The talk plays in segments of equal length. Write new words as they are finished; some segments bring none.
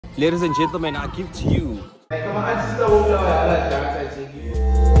Ladies and gentlemen, I give to you.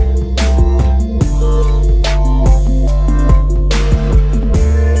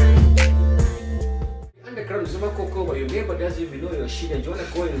 Underground is not cocoa, your neighbor doesn't even know your shit, and you want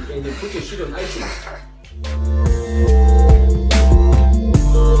to go and you put your shit on iTunes.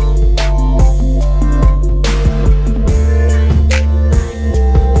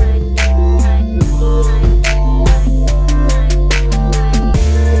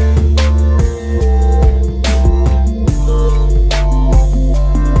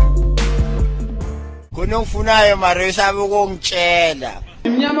 Kunofunayo mara usabe ukungitshela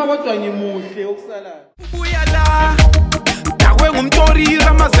Imnyama kodwa ngimuhle okusalayo Ubuya la Dakwe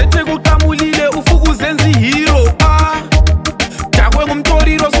ngumtorira mazethe kuqamulile ufuku zenza ihero Dakwe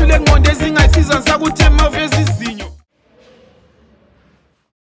ngumtorira sule ngonde zingayisiza sakuthema vezi izinyo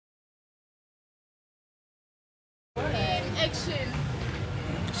Action.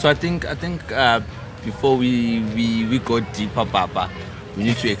 So I think before we go deeper, Papa, we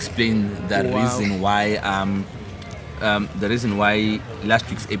need to explain the reason why last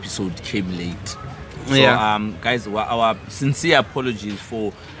week's episode came late. So guys, our sincere apologies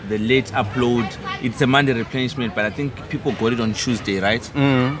for the late upload. It's a Monday replenishment, but I think people got it on Tuesday, right?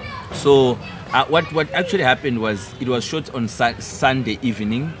 So what actually happened was it was shot on Sunday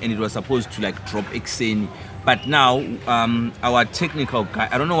evening, and it was supposed to like drop exeni. But now our technical guy,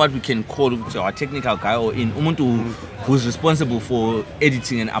 I don't know what we can call our technical guy or in umuntu who's responsible for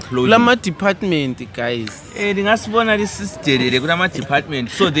editing and uploading. Lama department guys. Ndingasibona lisistere kulama department.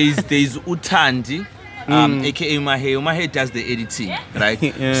 So there is Uthandi, aka Umahe does the editing,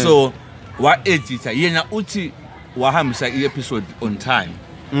 right? So what editor yena uthi wahambisa episode on time.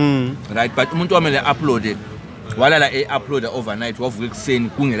 Right? But umuntu wamele upload walala upload overnight wavuka ekuseni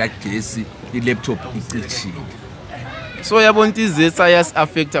kungela gesi i-laptop icishile. So yabona izesa yas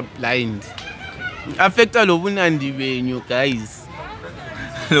affecta blind. Affecta lobunandi benyu guys.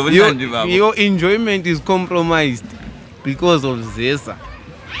 Your enjoyment is compromised because of Zesa.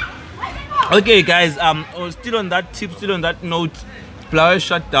 Okay guys, still on that tip, still on that note, Flower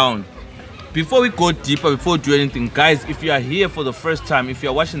shutdown. Before we go deeper, before we do anything, guys, if you are here for the first time, if you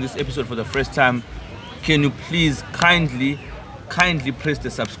are watching this episode for the first time, can you please kindly press the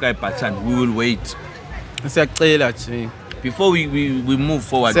subscribe button? We will wait. Before we move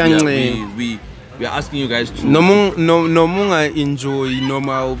forward, we are asking you guys to no enjoy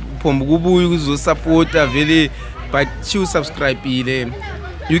normal pombukubu support vele, but you subscribe.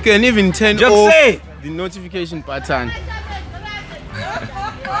 You can even turn off the notification button.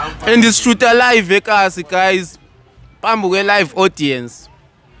 And this shooter live guys. Pambuke live audience.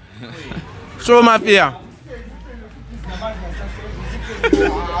 Show my fear.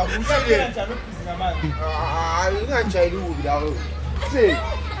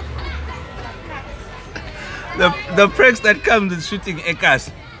 the perks that come with shooting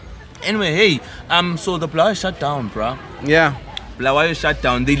Ekas. Anyway, hey, so the Blawayo shut down, bro. Yeah. Blawayo shut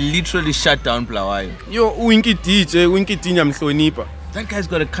down. They literally shut down Blawayo. Yo, Winky DJ, Winky Tinyam Slonipa. That guy's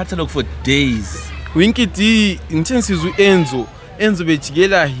got a catalog for days. Winky D intensive Enzo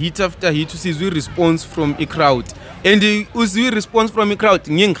bechigela hit after hit to see response from a crowd. And the response from a crowd.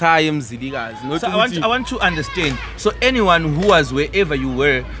 So I want to understand. So anyone who was wherever you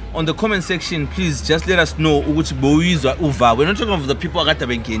were on the comment section, please just let us know which boys are over. We're not talking of the people that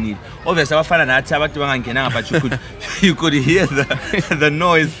are obviously but you could hear the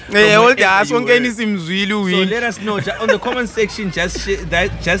noise. So let us know on the comment section. Just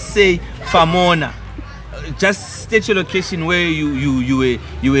say Famona. Just state your location where you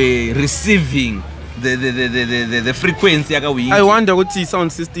were receiving the frequency. I wonder what the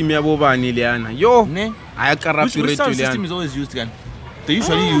sound system Liana. Yo, which sound system is always used again? They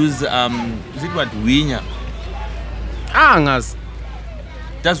usually use is it what Winya? Angas.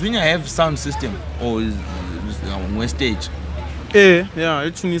 Does Winya have sound system or is on stage? Yeah,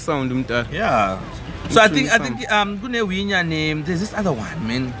 it's new sound. Yeah. So I think good Winya name. There's this other one,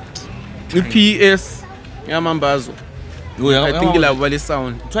 man. The PS. Yeah, Mambazo. I think you'll have a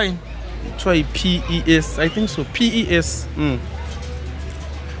sound. Try PES. I think so. PES.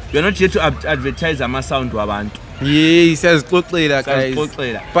 You're not here to advertise a sound to abantu. Yeah, he says clock later, guys.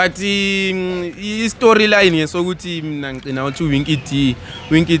 But his storyline is so good. Now to Winky T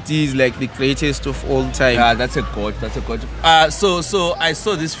is like the greatest of all time. Yeah, that's a god. So I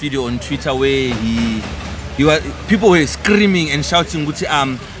saw this video on Twitter where people were screaming and shouting,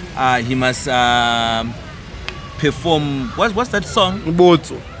 he must perform what's that song?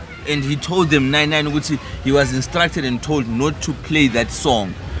 Boto. And he told them he was instructed and told not to play that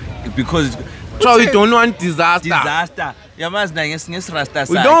song because so we don't want disaster. We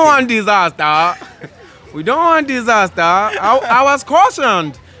don't want disaster. We don't want disaster. I was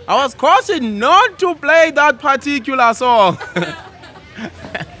cautioned. I was cautioned not to play that particular song.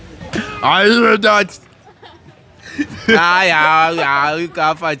 I heard that.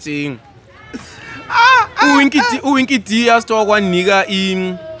 Winky D has to one nigga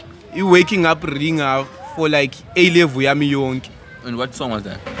in waking up ringer for like A-level yami yonke. And what song was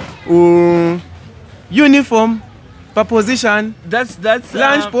that? Uniform, proposition. That's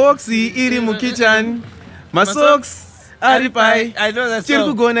lunchbox, irimu kitchen. My socks. I know that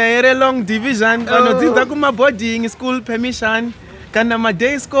song. Gonna long division. Kuma boarding school permission. Kana my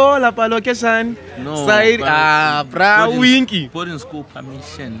day school up location. No. Side bra winky. Boarding school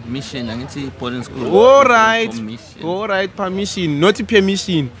permission. Mission. I can see boarding school. All right, permission. Not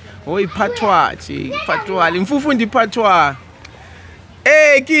permission. Oh, patois. Patois. Mfufundi patois.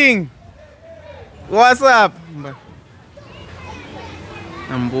 Hey King. What's up?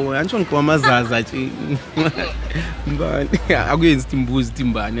 Ambo, ancho kwa mazaza chi. Mbani. Akuyenza timbuzi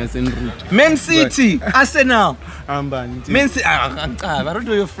timbani yasenroute. Man City, Arsenal. Ambani. Man City. I don't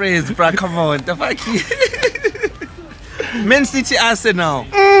know your phrase, bro. Come on. The fuck. Man City, Arsenal.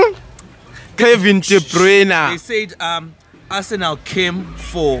 Kevin De Bruyne. They said Arsenal came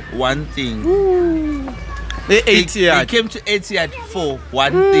for one thing. They came to Etihad for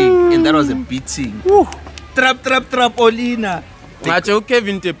one thing, and that was a beating. Trap, Olina.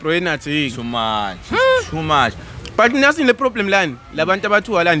 Kevin De Bruyne. Too much. But nothing the problem line. Labanta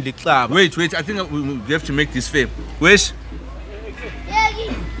batu alan the club. Wait. I think we have to make this fair. Wish.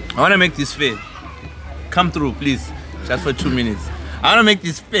 I want to make this fair. Come through, please. Just for 2 minutes. I want to make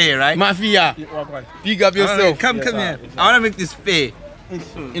this fair, right? Mafia. Big up yourself. Come here. I want to make this fair.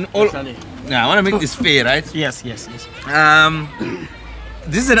 In all. Yeah, I want to make this fair, right? Yes.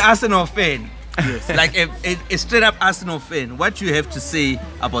 This is an Arsenal fan. Yes. Like a straight up Arsenal fan. What do you have to say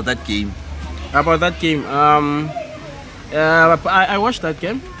about that game? About that game, I watched that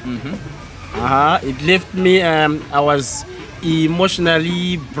game. It left me. I was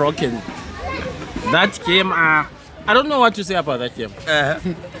emotionally broken. That game, I don't know what to say about that game.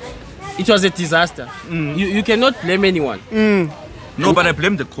 It was a disaster. You cannot blame anyone. No, but I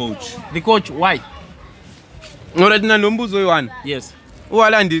blame the coach. The coach, why? Yes.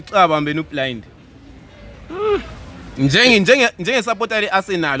 Blind. Njenge supporter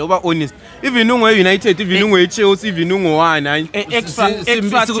Arsenal over honest. Even no United, even no Chelsea, even no one.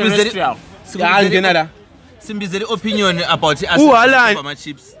 Extraterrestrial. Simbizeli opinion about Arsenal my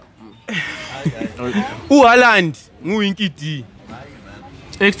chips. Who Haaland? Winky D.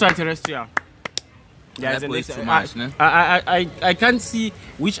 Extraterrestrial. Yeah, too much, I can't see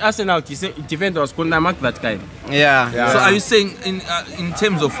which Arsenal defender was going to mark that guy. Yeah. So are you saying in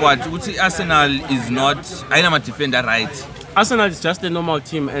terms of what? Would say Arsenal is not a defender, right? Arsenal is just a normal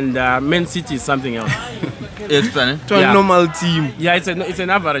team, and Man City is something else. A normal team. Yeah, it's an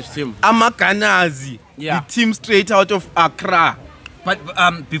average team. Amakanazi. Yeah. The team straight out of Accra. But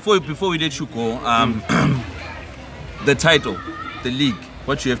before we let you go, the title, the league.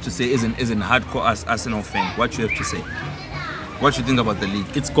 What you have to say is an hardcore Arsenal fan. What you have to say? What you think about the league?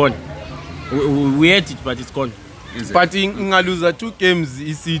 It's gone. We hate it, but it's gone. But in lose 2 games,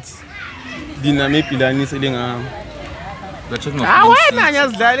 is it? Diname Pilani selling.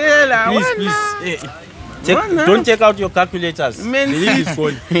 Please. Don't take out your calculators. The league is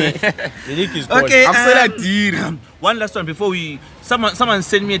gone. The league is gone. Okay. One last one before we. Someone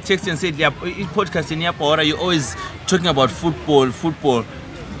sent me a text and said, "Yeah, podcast in Yapora, you're always talking about football."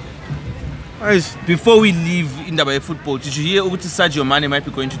 Before we leave in the football, did you hear Uti Sergio Mane might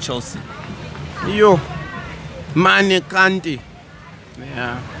be going to Chelsea? Yo, Mane Kante.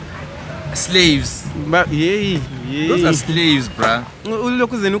 Yeah. Slaves. But Those are slaves, bruh.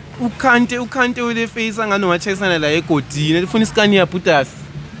 Look, Ukante with the face and I know what Chelsea and like Codine. The funny scan here put us.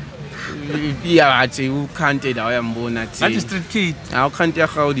 Yeah, who can't tell I am born at That is street kid. How can't tell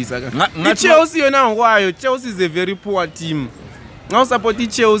how this again? Chelsea now, why? Chelsea is a very poor team. Now support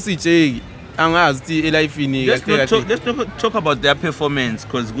Chelsea, Jay. And as the life in let's not talk about their performance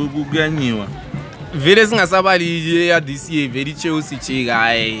because we are new. Very somebody this year, very Chelsea,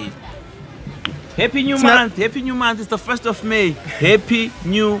 guy. Happy new month. Happy new month. It's the 1st of May. Happy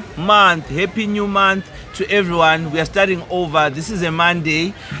new month. Happy new month to everyone. We are starting over. This is a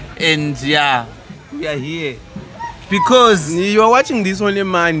Monday. And yeah, we are here. Because you are watching this on a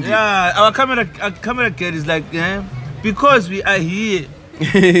Monday. Yeah, our camera kid is like, because we are here.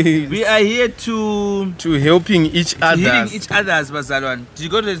 We are here to helping each other. Healing each other's Bazalwan. Did you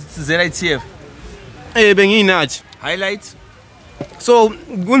go to ZITF? Hey, Benginach. Highlight. So,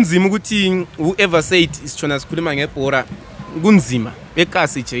 whoever said it's trying to school kunzima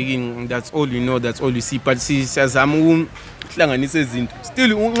ekasi checking, that's all you know, that's all you see, but siyazama ukuhlanganisa izinto.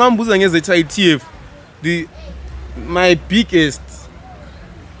 Still ungambuza ngeZITF, my biggest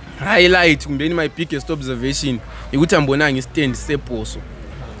highlight kumbeni my biggest observation ukuthi ambona ngistand seposo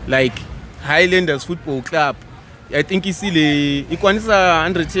like Highlanders Football Club. I think isile ikwanisa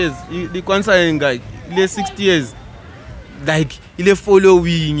 100 years, ikwanisa ngai ile 60 years, like ile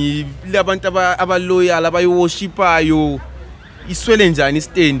following, ile abantu abaloyal abayiworshipayo, iswele njani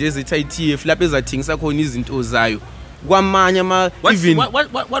istand eZITF lapho ezathingisa khona izinto zayo kwamanye ama even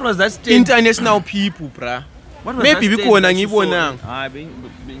what was that stand? International people, bra. Maybe because ngibona.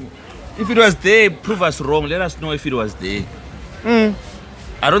 If it was there, prove us wrong. Let us know if it was there.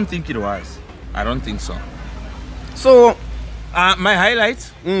 I don't think it was. I don't think so. So, my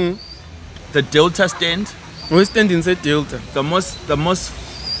highlight, the Delta stand. We stand inside Delta. The most.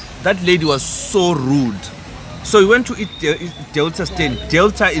 That lady was so rude. So we went to eat Delta stand.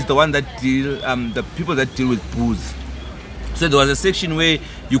 Delta is the one that deal the people that deal with booze. So there was a section where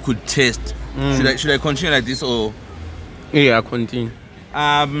you could test. Should I continue like this or? Yeah, continue.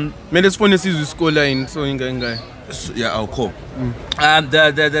 Let's phone is school line, so yeah, alcohol.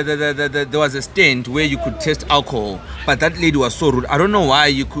 There was a stand where you could test alcohol, but that lady was so rude. I don't know why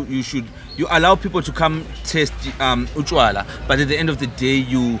you allow people to come test uchwala, but at the end of the day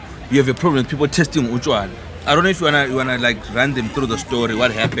you have a problem with people testing uchwala. I don't know if you wanna like run them through the story.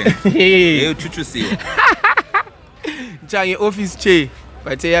 What happened? Hey, chuchu see. Jange office chair,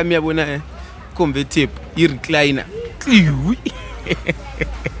 but yami yabona convertible, recliner.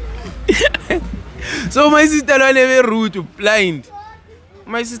 So my sister Lwana very rude, blind.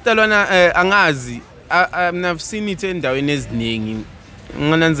 My sister Lwana angazi. I've seen it endaweni eziningi.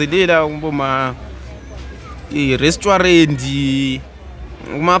 Ngananzelela ngoma restaurant,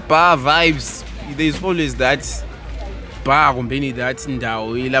 uma bar vibes. There's always that bar kumbeni that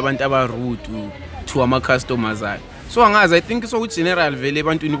ndawo ilabantu abarude to ama customers ayo. So angazi, I think so general vele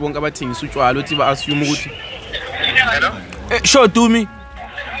ebantwini bonke abathengisa utshwala uthi ba assume ukuthi hello. Show to me.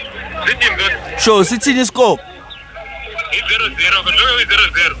 Show sithini score? 0-0 konke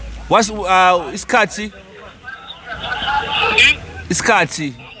 0-0. What's isikhathi?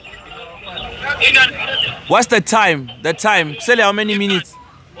 Isikhathi. What's the time? The time. Sele how many minutes?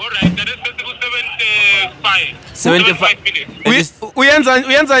 All right, that is 75 minutes.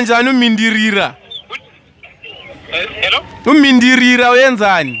 Uyenza njani umindirira? Hello? Umindirira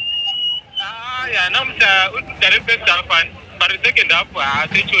uyenzani? Yeah, namhla udale first half but second half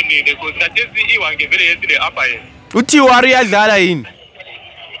asechonile because ngathi iwange vele yesile apha yena. Uthi wari yadlala yini?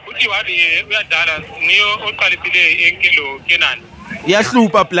 Uthi wari uyadala niyo oqalisile enkilo Kenan.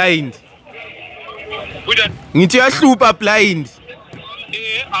 Iyahlupa blind. Buda Ngithi iyahlupa blind.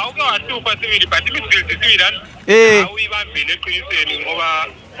 Awuke wahlupa sibili but imidlalo sibili awuyibambile eqinisweni ngoba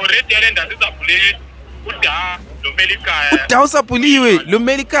already yalenda sizabhule uda lo Melikaya. Uda usaphuliwe lo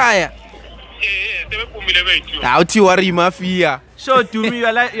Melikaya. Sebephumile bethu. Awuthi wari mafia. Show to me,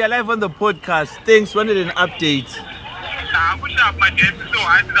 you're live on the podcast. Thanks, wanted an update. Kusha manje so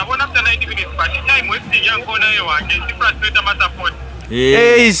sizabona after 90 minutes but time wasting yakhona ewange ifrustrate ama support.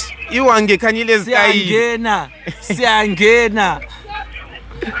 Hey, iwange khanyile sky. Siyangena.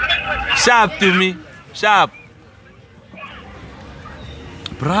 Sharp to me. Sharp.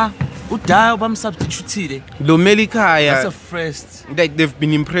 Bra, udaya bamsubstitute. Lo Melikaya. That's a first. Like they've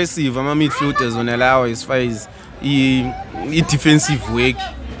been impressive ama midfielders on allow as far as defensive work,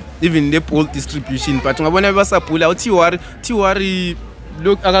 even the ball distribution, but ngabona basapula Tiwari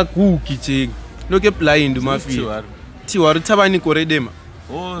look akagugi nje look blind mafia Tiwari thabani koredema.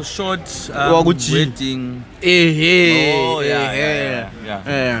 Oh, short waiting. Oh yeah.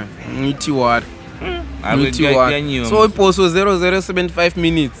 Tiwari. So it was 0-0-75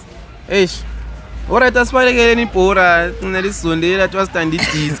 minutes. Eish. Alright, asibalekele nibhora ngelisondela to stand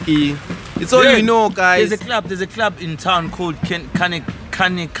diski. It's all we know, guys. There's a club in town called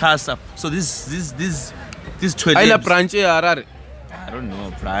Carne Casa. So this 12. Ila branch Harare. I don't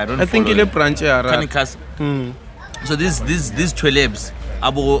know, bro. I think ile branch Harare. Carne Casa. So these 12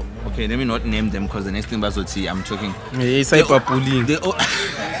 abo, okay, let me not name them because the next thing bazoti I'm talking. Yeah, cyberbullying.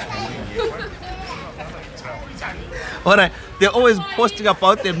 Alright, they're always posting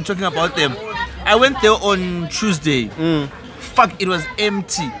about them, talking about them. I went there on Tuesday. Fuck, it was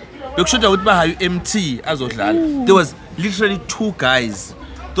empty. Empty as there was literally 2 guys.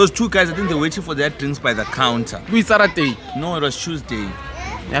 Those 2 guys, I think they were waiting for their drinks by the counter. We Saturday. No, it was Tuesday.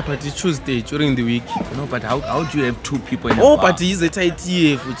 Yeah, but it's Tuesday during the week. No, but how do you have 2 people in a bar? Oh, but it's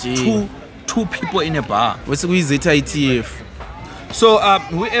ZITF. 2 people in a bar. What's with ZITF? So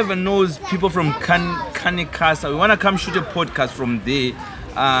whoever knows people from Carne Carne Casa. We want to come shoot a podcast from there.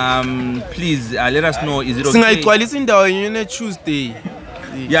 Please let us know. Is it okay? Tuesday.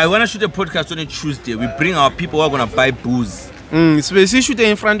 Yeah, I want to shoot a podcast on a Tuesday. We bring our people who are going to buy booze. So we shoot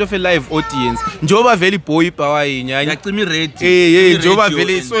in front of a live audience. Njoba veli boy power Yeah, me ready. Hey, njoba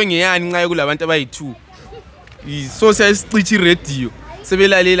veli so ngiyani nxa kulabantu abayi2. So sesici radio.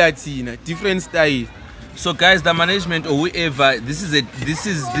 Sebelalela thina different style. So guys, the management or whoever, this is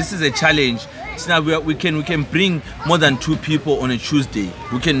a challenge. So now we can bring more than 2 people on a Tuesday.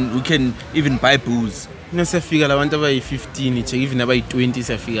 We can even buy booze. No sefika labantu abayi15 even abayi20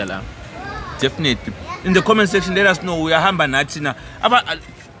 sefika la. Definitely. In the comment section, let us know. We are hamba nathi na.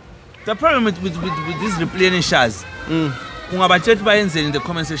 The problem with these replenishers, ungabatshela bayenzeni in the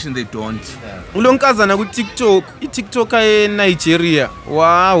comment section they don't. Ulonkazana ku TikTok, iTikToker eNigeria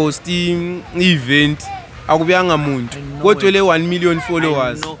wa host event akubiyanga umuntu. Kodwa 1 million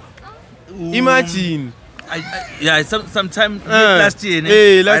followers. Imagine. Yeah, sometime last year.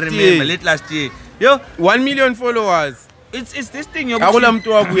 I remember late last year. Yo, 1 million followers. It's this thing.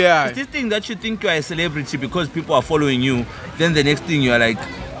 It's this thing that you think you are a celebrity because people are following you. Then the next thing you are like,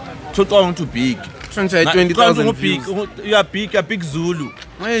 too big. 20,000 views. You are big. You're BigZulu.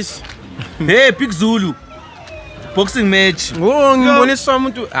 Hey, BigZulu. Boxing match.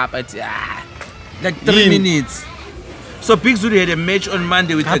 Like 3 minutes. So BigZulu had a match on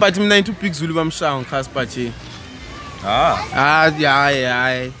Monday with. But I'm not to BigZulu. I'm sure Kaspachi.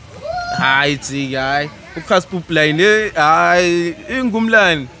 Yeah. Hi, guy. Ukaspu plane. Hi,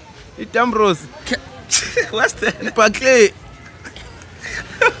 Ingumlan. Itambros. What's that? Pakle.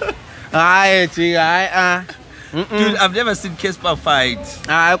 Hi, guy. Dude, I've never seen Kesper fight.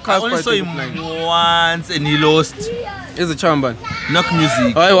 I only saw him once and he lost. It's a champion. Knock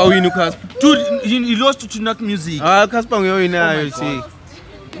music. Why we know Kasper? Dude, he lost to Knock music. Kasper we know.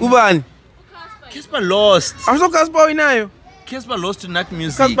 Uban. Kesper lost. I'm so Kasper we know. Kesper lost to Knock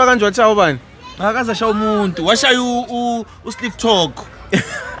music. Kasper kanjwa cha uban. Akazasha umuntu. Washa you slick talk.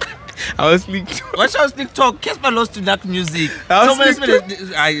 I was slick talk. Washa slick talk. Kesper lost to Knock music. I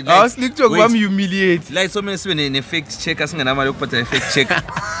was slick talk. I'm humiliate. Like so many people in effect check asinganama lokuphatha effect check.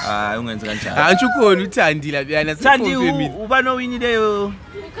 Ungenza kanjani? Anchukhona uThandila biyana Thandi uba no winileyo.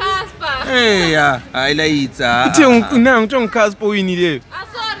 Kasper. Hey yeah, highlights. Uthi ngitho ngikasper winileyo.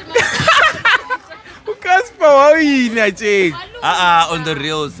 Kasper wawina nje. On the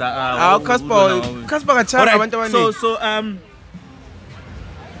reels. Kasper kachanga abantu abaningi. So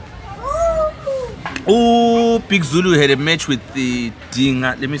BigZulu had a match with the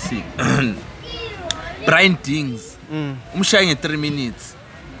Dinga. Let me see. Brian Dings. Umshaying 3 minutes.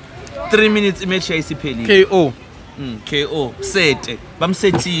 3 minutes match yayisipheli. KO. KO. Set.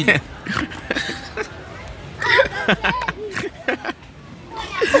 Bamsethile.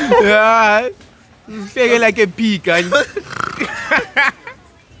 Yeah. Fake like a pig.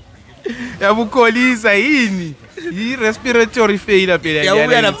 Yabukholisa yini? Respiratory failure phela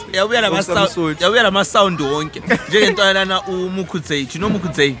yana. Yabuya nama sound wonke. Njengento lana uMukhuzei. You know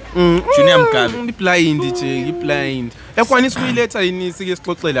Mukhuzei? Junior Mgabe. Blind nje, blind. Yakwanisa ukuyiletha yini sike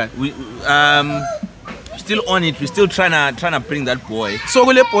sixoxelana. We still on it. We still trying to bring that boy. So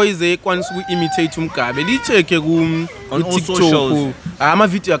kule boys ekwanisa uku-imitate uMgabe. Licheke ku TikTok. Ama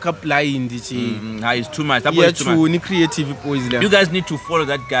video akha blind nje. It's too much. That boy is too much. Ni creative boys la. You guys need to follow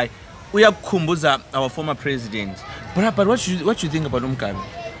that guy. We are Kumbuza, our former president. But what you think about Umgabe?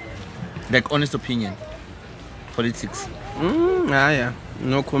 Like honest opinion, politics. Yeah.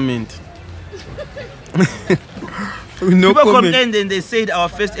 No comment. No people comment. And they said our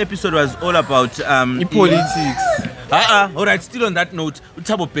first episode was all about politics. All right. Still on that note,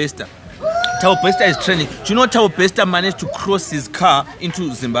 Thabo Bester. Thabo Bester is trending. Do you know Thabo Bester managed to cross his car into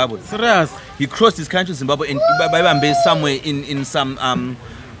Zimbabwe? Serious? He crossed his car into Zimbabwe and somewhere in some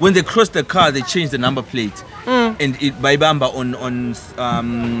when they crossed the car, they changed the number plate, and it Baibamba on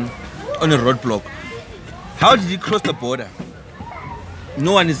a roadblock. How did he cross the border?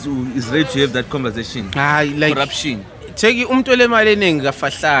 No one is ready to have that conversation. Like corruption. Check umntu lemali eningi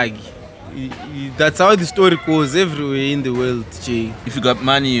kafahlaki. That's how the story goes everywhere in the world, Jay. If you got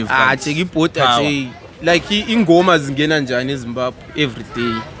money, you've got check ibota, Jay. Like ingoma zingena njani eZimbabwe every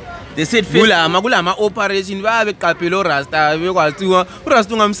day. They said kulama operation babeqaphela uRasta bekwaziwa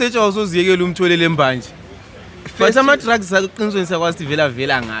uRasta ungamsearcha usoziyekela umtholele mbanje. But ama drugs aqinisweni kwathi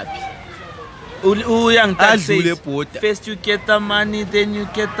vela ngapi. Uyangidlule border. First you get the money, then you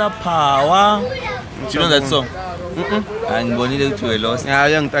get the power. Do you know that song? Angibonile ukuthi we lost.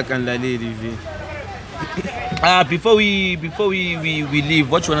 Uyangitaka nilaleli vi. Before we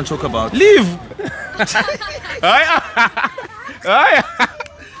leave, what you want to talk about? Leave.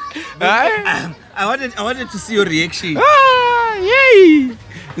 I wanted to see your reaction. Ah, yay!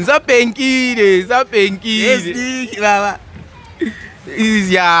 Zapenkile. Yes, baba.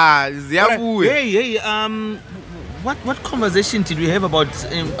 Hey, what conversation did we have about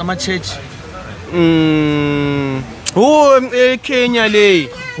my church? Kenya lay.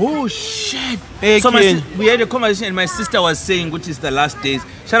 Oh shit. So we had a conversation and my sister was saying which is the last days.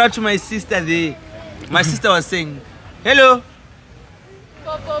 Shout out to my sister there. My sister was saying, hello.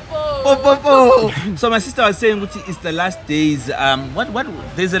 So my sister was saying which is the last days. What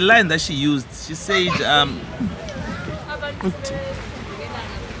there's a line that she used. She said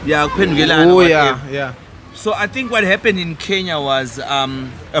yeah. So I think what happened in Kenya was a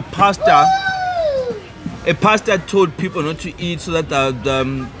pastor told people not to eat so that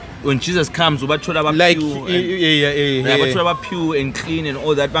when Jesus comes, like pew and clean and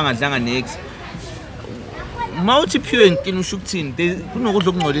all that. Next, pure and clean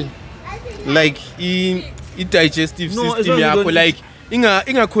like in digestive system yakho, like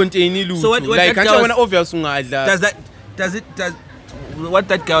inga contain lutho. So like obvious does what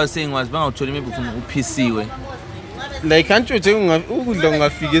that guy was saying was bangawutholi maybe from PC way. Like can't you ukudla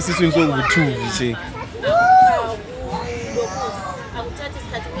ungafika esiswini sokubuthuli nje.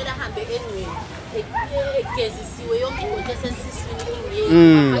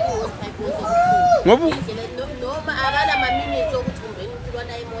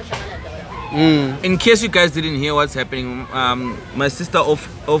 In case you guys didn't hear what's happening, my sister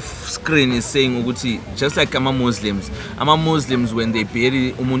off screen is saying Uguti, just like Ama Muslims when they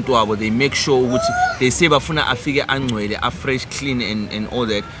bury umuntu wabo, they make sure Uguti, they say bafuna afike angcwele, a fresh, clean and all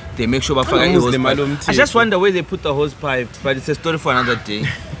that. They make sure bafaka hose pipe. I just wonder where they put the hose pipe, but it's a story for another day.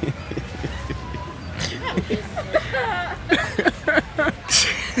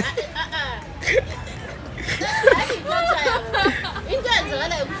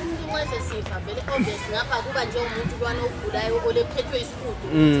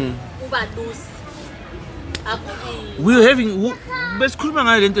 We were having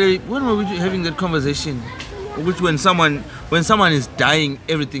when were we having that conversation? Which when someone is dying,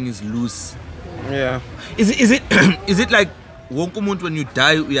 everything is loose. Yeah. Is it like when you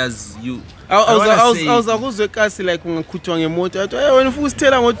die you I was like ungakhutshwa ngemoto athi wena ufuna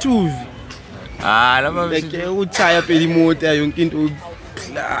usithela ngo2 like uchaya phela imoto yonke into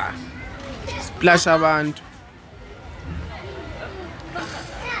splash abantu.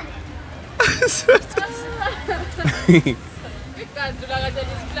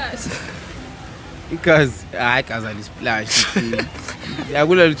 Because gazi alisplash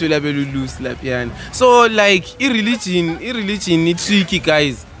yakula lutho labe loose laphiyana. So like ireligion ni tricky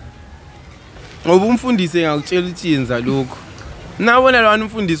guys. Ngoba umfundisi engakutshela ukuthi yenza lokho. Nabona lwana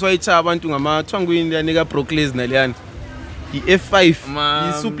umfundisi wayichaya abantu ngamathwangwini yanika Brockless naliyana. iF5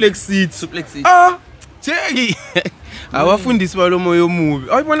 isuplex seat. Jeki. Abafundisi balomoya omubi.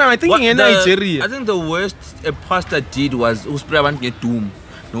 Awubona I think in Nigeria. I think the worst a pastor did was uspray abantu ngedoom.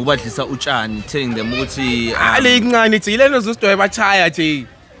 Nokubadlisa utshani telling them ukuthi ale incane nje ilena zosidwe bachaya nje.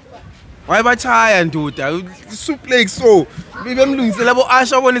 Wayebachaya ndoda suplex so bebemlungisela bo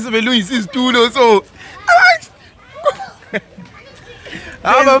Asha bone sebelungisa izitulo so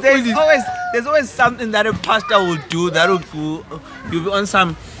there's always something that a pastor will do that will you'll be on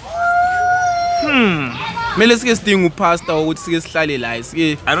some Mele sike sidinga upastor ukuthi sike sihlale la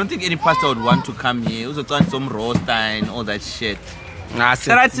sike. I don't think any pastor would want to come here uzocwana some roaster and all that shit.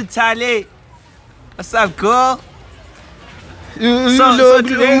 Ngase Tale. What's up, girl? So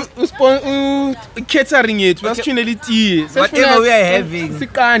catering it wasithinela itiye. Whatever we are having.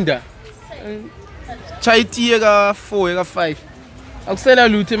 Sikanda. Chai itiye ka 4 ka 5. Akusela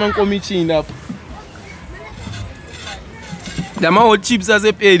lutho emankomitshini lapho. Lama hot chips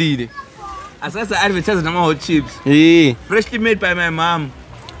asepelile. Asasa advertise nama hot chips. Yeah. Freshly made by my mom.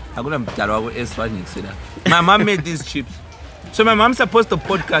 Akuna mdala wako S1 ngisela. My mom made these chips. So my mom supposed to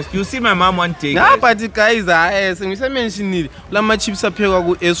podcast. You see my mom one day. Nah, but guys, ngise mentionile lama chips aphekwa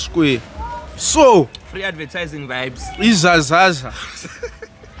ku S Square. So, free advertising vibes. Izazaza.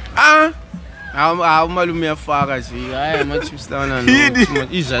 Umalume uyafaka nje. Hayi ama chips lawana no.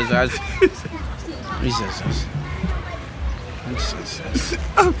 Izazaza.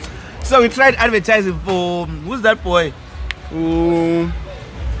 So we tried advertising for who's that boy?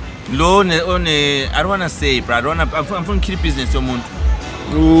 Loan on I don't wanna say, but I'm from Kid Business yomuntu.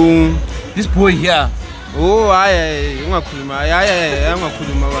 This boy here. Ungakhuluma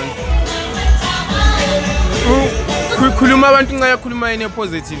ungakhuluma abantu. Khuluma abantu ngayakhuluma in a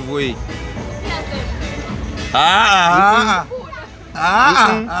positive way.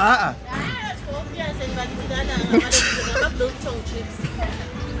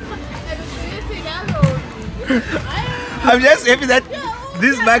 I'm just happy that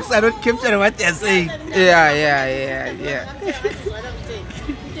these mics are not capturing what they're saying. Yeah.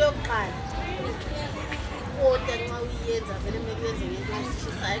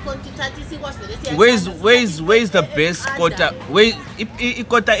 Where's the best kota? Where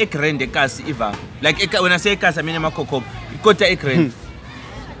kota ekrende kasi iva? Like when I say kasi I mean makoko. Kota ekrende.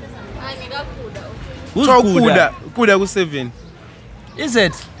 Who's Kuda? Kuda ku 7. Is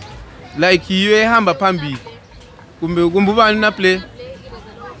it? Like you ehamba phambili. Kumbe ubani na play.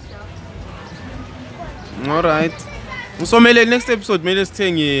 All right. So mele next episode mele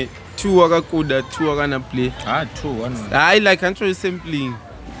sithenge 2 akakuda 2 akana play. 2-1. I like control sampling.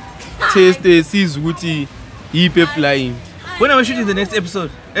 Taste sees ukuthi yipe applying. When are we shooting the next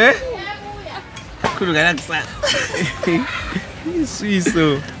episode? Kulungana kusasa.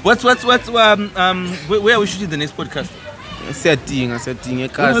 So what's where are we shooting the next podcast? Siyadinga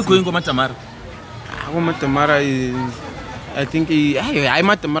ekhasi. When are we going to Matamara? Matamara is I think hayi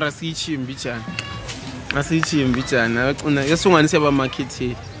Matamara sichimbi chana. Asichimbi chana. Yasonganise aba market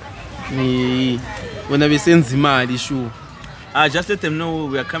ni wena besenza imali sure. Just let them know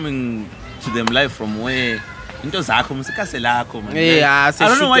we are coming to them live from where. I don't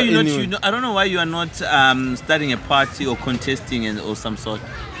know why you're not. I don't know why you are not starting a party or contesting or some sort.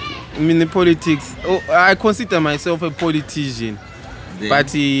 I mean, the politics. I consider myself a politician, then.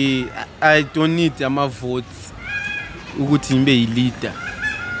 But I don't need my votes. Ukuthi ngibe leader.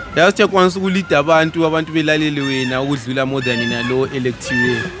 Just check once u leader abantu belalele wena ukudlula more than in a low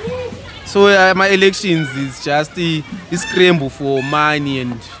elective. So my elections is just a scramble for money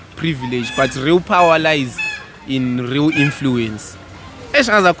and privilege, but real power lies in real influence.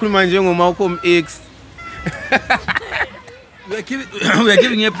 Eshazakhuluma njengoMalcolm X. We are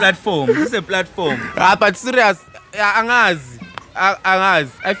giving a platform. This is a platform. But serious, angazi.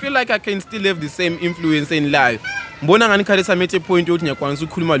 I feel like I can still have the same influence in life. Mbona ngani khalesa methe point ukuthi ngiyakwanisa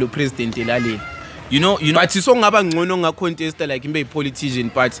ukukhuluma lo president elaleni. You know. But so ngaba ngcono nga contest like imbe politician,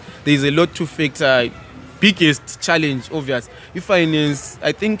 but there is a lot to factor. Biggest challenge, obvious. You finance.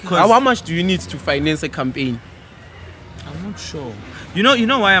 I think how much do you need to finance a campaign? I'm not sure. You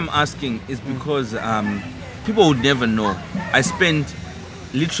know why I'm asking is because people would never know. I spend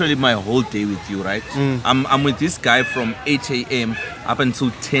literally my whole day with you, right? I'm with this guy from 8 a.m. up until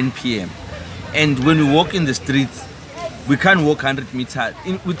 10 p.m. And when we walk in the streets, we can't walk 100 meters.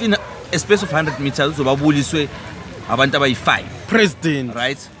 Within a space of 100 meters, so babuliswe abantu abayi-5. President.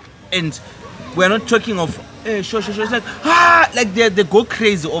 Right? And we're not talking of sure. It's like they go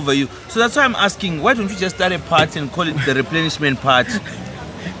crazy over you. So that's why I'm asking, why don't you just start a party and call it the replenishment party?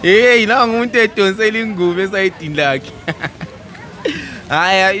 Hey, now I'm going to say linguve esayidini lakhe.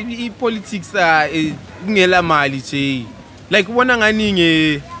 Hayi politics ngela mali nje. Like ubona ngani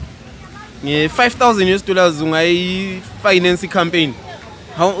nge $5,000 ungayi finance campaign.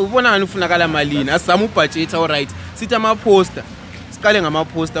 Ubona ngani ufunakala malini? Asizama ubudget all right. Sithi ama poster. Sikale ngama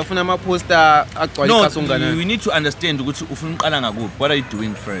poster, ufuna ama poster agcwala ikasongana. No, we need to understand ukuthi ufuna uqala ngakuphi. What are you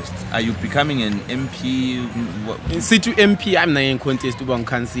doing first? Are you becoming an MP? Sithi MP I'm not in contest uba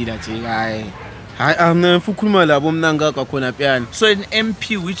ngikhansila nje. Hayi amna mfukhuluma labo mna ngaka khona piyana. So an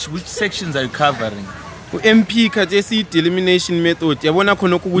MP which sections are you covering? MP khathi si elimination method. Yabona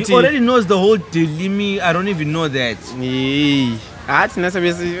khona ukuthi he already knows the whole delimi. I don't even know that. But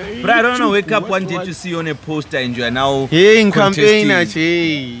I don't want to wake up one day to see you on a poster and you are now in campaign.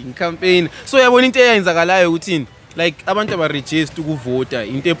 So yabona into eyenzakalayo ukuthi like abantu abaregister ukuvota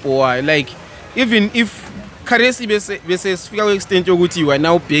into epowayo like even if currency bese sifika ku extent yokuthi you are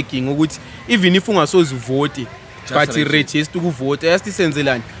now begging ukuthi even if ungasoze uvote but register ukuvota yasti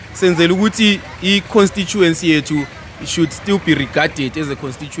senzelani senzela ukuthi I constituency yethu should still be regarded as a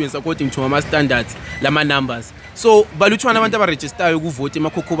constituency according to our standards lama numbers. So baluthwana abantu abaregister ukuvota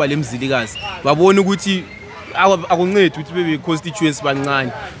emakhokhoba lemzilikazi babona ukuthi akuncede ukuthi bebe constituency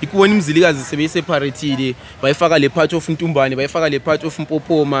bancane ikubona imzilikazi sebe separatile bayifaka le part of Ntumbane bayifaka le part of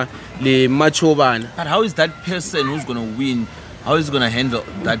Mpophoma le Machobana. But how is that person who's going to win, how is he going to handle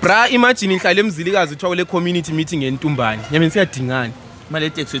that? Bra imagine inhlale emzilikazi uthiwa le community meeting eNtumbane nyameni siyadingana mali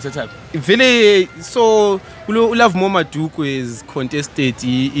tax uyithatha vele. So uLove Momaduku is contested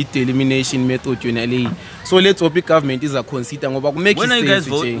elimination method yona le. So let's hope the government is a consider ngoba ku make sense. When are you guys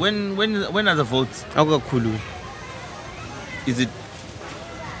vote? When are the votes? Akakhulu. Is it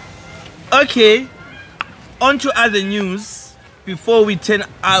okay? On to other news before we turn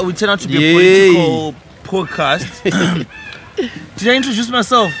out to be a political podcast. Did I introduce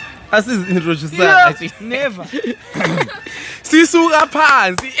myself? Introduce never. Sisuka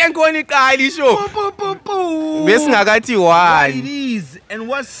phansi enkoni iqala isho. Besingakathi one. It is And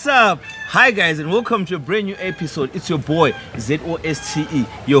what's up? Hi guys, and welcome to a brand new episode. It's your boy ZOSTE,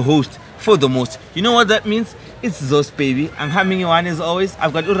 your host for the most. You know what that means? It's Zos, baby. I'm having you on as always.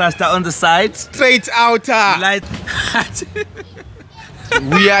 I've got Urasta on the side. Straight outer. Light.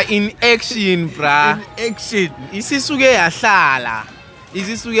 We are in action, bruh. In action. Isisuke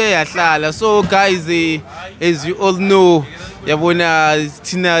yahlala. So guys, as you all know, yabona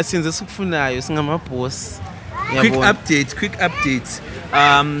thina senze sikufunayo singama boss. Quick update.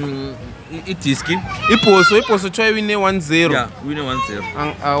 Itiski. Iposo try win 1-0. Yeah, win 1-0.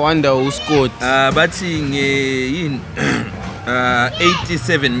 I wonder who scored. But in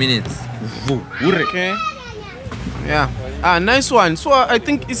 87 minutes. Okay. Yeah. Nice one. So I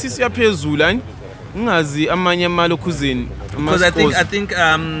think isisi yaphezulu ngazi amanye amalokuzini. Because I think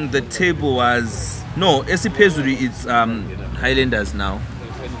the table was esiphezulu it's Highlanders now.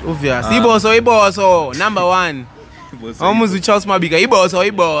 Obvious. Iboso number 1. Almost Charles Mabiga.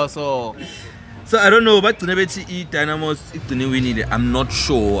 Iboso. So I don't know, but Tunabeti Dynamos winning. I'm not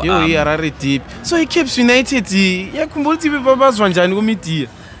sure. Yo, he are deep. So he keeps United.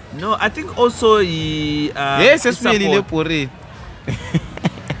 No, I think also he. Yes, especially Lepore.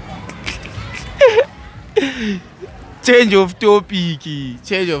 Change of topic.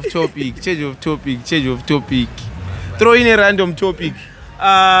 Throw in a random topic.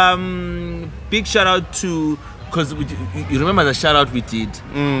 Big shout out to, because you remember the shout out we did.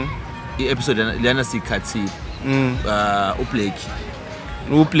 The episode Liana Sikati. Upleki.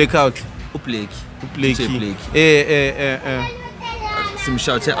 Some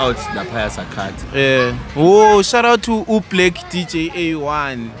shout out La Paya Sakat. Oh, shout out to Uplek DJ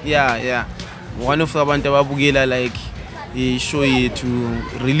A1. Yeah. One of the Bantababugela like show it to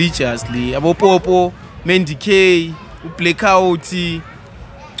religiously. Abo Popo, Mendike, Uplek out,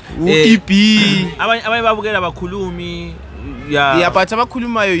 EP. Abanye babugela bakhulumi. Yeah, but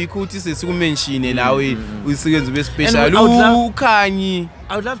abakhulumayo ikuthi sesiku-mention lawe usebenza be-special uKhanyi.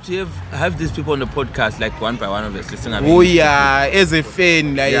 I would love to have these people on the podcast, like one by one of us listening. Oh yeah, as a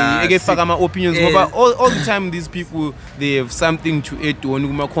fan, like ekefaka ama-opinions ngoba all the time these people they have something to add on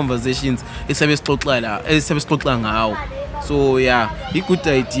kuma-conversations esabe sixoxa ngawo. So yeah, i-good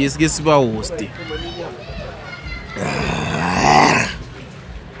idea sike siba-host.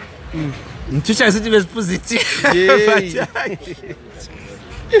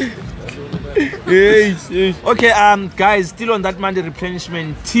 Okay, guys, still on that Monday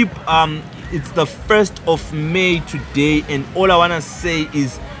replenishment tip. It's the 1st of May today, and all I wanna say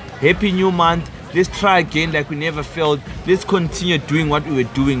is happy new month. Let's try again like we never failed. Let's continue doing what we were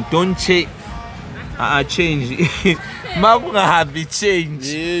doing. Don't change. Happy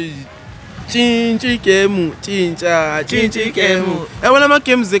change. Chinchi game. One of my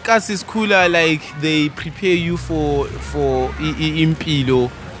games the cast is cooler, like they prepare you for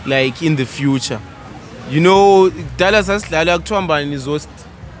impilo, like in the future. You know, Dallas has like Twamba is host.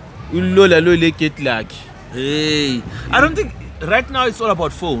 Ulola get lucky. Hey, I don't think right now it's all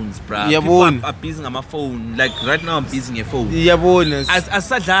about phones, bruh. Yeah, people are busy on my phone. Like right now I'm busy on your phone. Yeah, bonus. As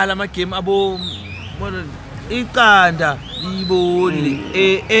sadlala my game abo ikanda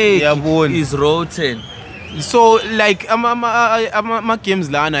is rotten. So like my games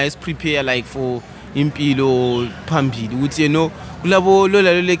lana is prepare like for impilo phambili ukuthi kulabo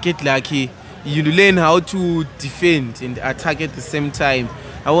lola get lucky, you learn how to defend and attack at the same time.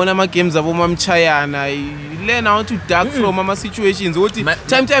 I want my games abo mamchayana, you learn how to duck from my situations.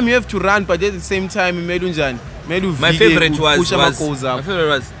 Time you have to run, but at the same time my favorite was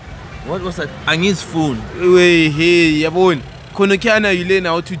what was that? Angi's phone. Hey, yabona. Khona khana you learn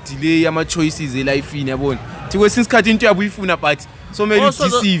how to delay ama choices life in yabona. Thiwe since khathi into yabo ifuna but so many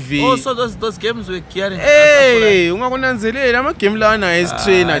deceive. Also those games were carrying. Hey, ungakonanzelela ama game lana is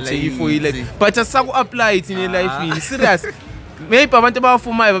trainer nje for like but asaku apply it in life in serious. Maybe abantu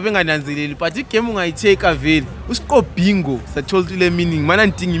abafumayo babengananzeleli but igame ungayicheka vele. Usco bingo. Sa told you meaning. Mana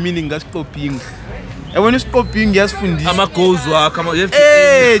ndingi meaning ngasco bingo. When you scoping, yes, ama goals work. You have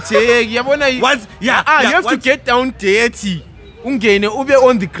to. You have to get down 30. Ungene ube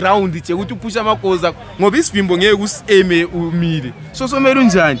on the ground. You push ama goals. Ngoba isivimbo ngeke useme umile. So mele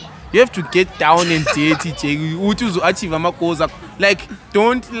unjani? You have to get down and 30. Uthi uzo achieve ama goals. Like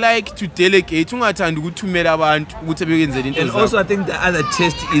don't like to delegate. Ungathanda ukuthumela abantu ukuthi bekenzele into. And also I think the other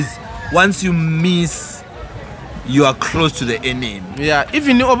test is once you miss, you are close to the enemy. Yeah,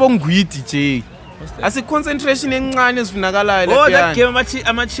 even obongwidi as a concentration encane esifunakalayo lapha. Oh, that game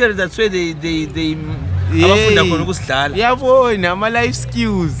amacheer, that's where they abafunda khona ukusidlala. Yabona ama life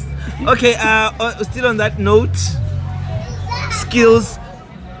skills. Okay, still on that note, skills.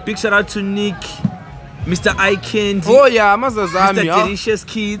 Big shout out to Nick. Mr. Eye Candy. Oh yeah, amazazami. Mr. Delicious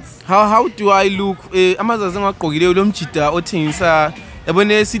Kids. How do I look? Amazazami agqokile lo mjida othengisa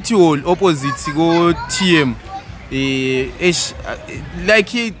yabone City Hall opposite ko TM. Like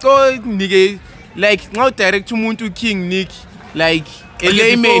he told nigga like nxa direct umuntu King Nick like a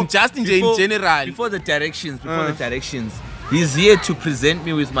layman just in general. Before the directions, he's here to present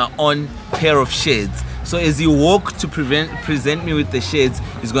me with my own pair of shades. So as he walk to present me with the shades,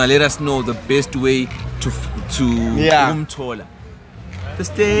 he's gonna let us know the best way to taller. The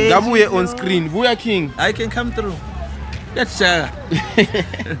stage. Gabuye on screen. Buya King. I can come through. That's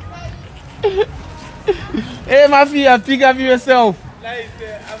Hey Mafia, pick up yourself. Like,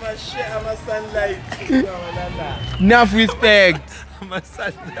 I'm a sunlight. Enough respect. I'm a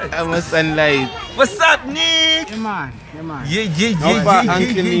sunlight. I'm a sunlight. What's up, Nick? Yeah, man. Yeah.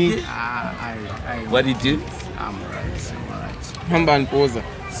 Uncle Nick. What did you do? I'm alright. Hamba nkoza.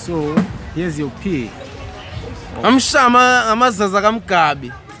 So, here's your pay. Amshama amazaza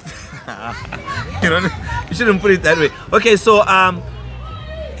kamgabi. You shouldn't put it that way. Okay, so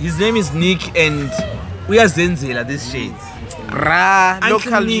his name is Nick and we are Zenzela these shades.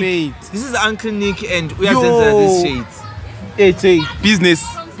 Local mate. This is Uncle Nick and we are Zenzela these shades. Hey,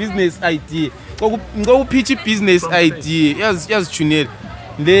 business idea. Go pitch business idea. Yes, Chunel.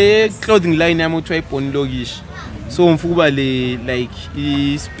 The clothing line yami uthiwa iBonlogish. So mfukuba le like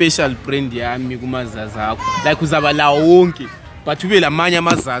I special brand yami kumazaza akho. Like uzaba la wonke but ube lamanye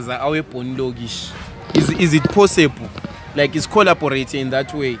amazaza aweBonlogish. Is it possible? Like is collaborating in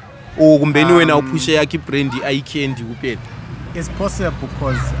that way? Or kumbeni wena upushe yakhe brand Eye Candy kuphela? It's possible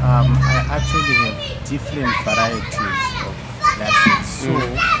because I actually have different varieties of lashes. So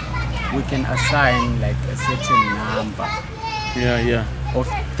we can assign like a certain number. Yeah. Of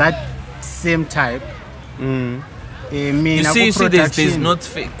that same type. You see, there's not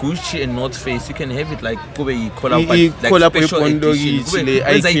Gucci and North Face. You can have it like special edition.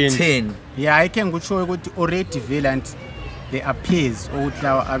 It's like 10. Yeah, I can go show you already valent. They appears or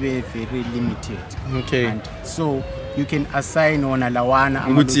very limited. Okay. And so you can assign on a lawana.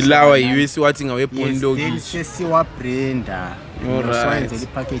 US watching away Bonlogish. Yes, then brand. Alright. So the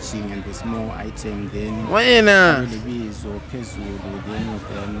packaging and the small item then.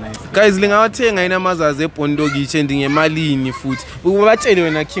 Guys, lingawathenga ina mazaza eBonlogish endingemalini futhi. Ubatshele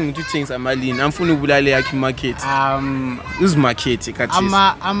wena King ukuthi uthengisa malini. Amfuna ubulale yakhe market. Use market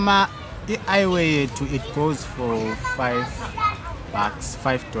kathesi. The highway to it goes for $5,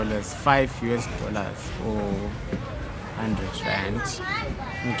 $5 US dollars or 100 rand.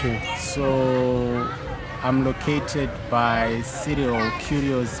 Okay. So I'm located by Cereal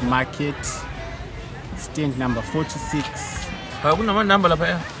Curious Market, stand number 46. Yes,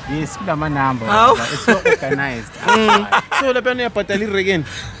 my number. It's not organized. So the penny again.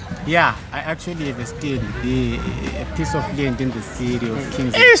 Yeah, I actually have a piece of land in the city of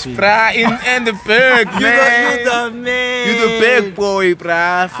Kings. It's brah in the big man. You the big boy,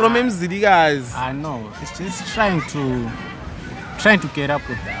 brah. From MZD guys. I know. It's just trying to get up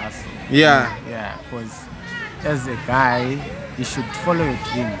with us. Yeah, because as a guy, you should follow your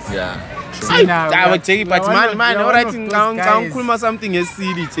dreams. Yeah. I would take it, but man, alright, I'm something as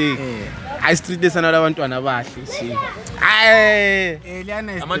CD, I street this another one to another. 5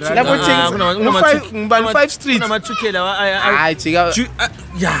 streets.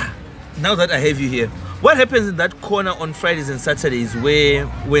 Yeah. Now that I have you here, what happens in that corner on Fridays and Saturdays when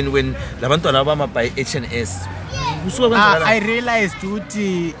Lavanto Alabama by HNS? I realized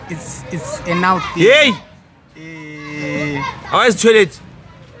it's an out there. Hey! How is toilet?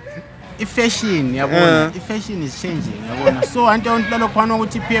 Fashion, fashion is changing. So I don't know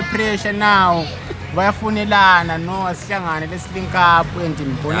peer pressure now. Bayafunelana no asihlangane lesilink up and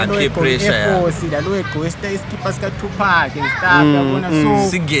peer pressure.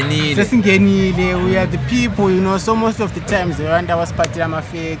 Singenile, we are the people, so most of the times they wonder was party ama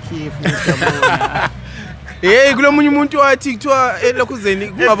fake hey kulo munye umuntu wathi kuthiwa elokuzeni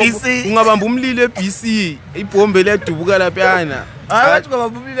kungabamba umlilo eBC ibhombe ledubuka laphana abathi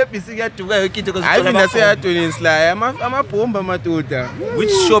kungabamba umlilo eBC kuyadubuka yonke into because hayi naseyadoneni slaya amabhomba madoda.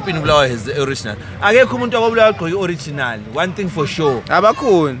 Which shop in Bulawayo has the original? Akekho umuntu akobulawayo agqoke original. One thing for sure,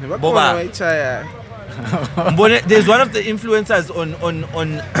 abakhona bayichaya. There's one of the influencers on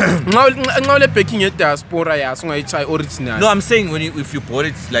nxa le backing diaspora yaso ungayichaya original. No, I'm saying if you bought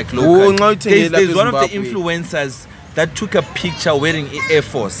it like local. There's one of the influencers that took a picture wearing Air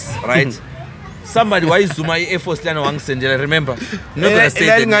Force, right? Somebody why Zuma Air Force lana wangisendela, remember? Not gonna say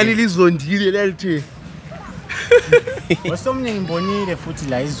that. Ngani lizondile lelithi. Wasomningi ngibonile futhi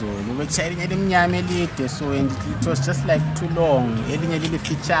la izolo bechayela elimnyama elide, so and it was just like too long. Elinye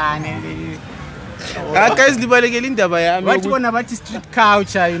lilifitshane. Guys, libalekele indaba yami. Bathi bona bathi street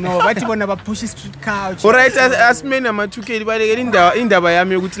culture, you know. Bathi bona bapush street culture. Alright, as men ama 2K libalekele indaba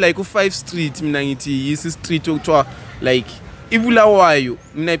yami ukuthi like u5 street mina ngithi yisi street okuthiwa like ibulawayo.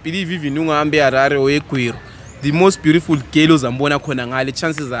 Mina I believe even ungahambe eHarare or eGwiro. The most beautiful girl ozambona khona ngale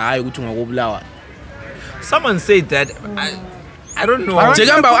chances are high ukuthi ungakobulawa. Someone said that I don't know.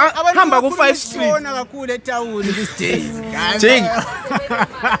 Hamba ku5 street. Kakhulu etown these days.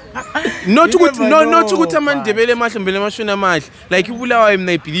 Not ukuthi amandebele emahlembele emashona amahle. Like ibulawayo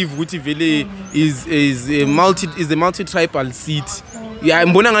mina I believe ukuthi vele is a multi tribal city. Yeah,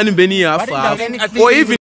 mbona ngani mbeni yafa. Or even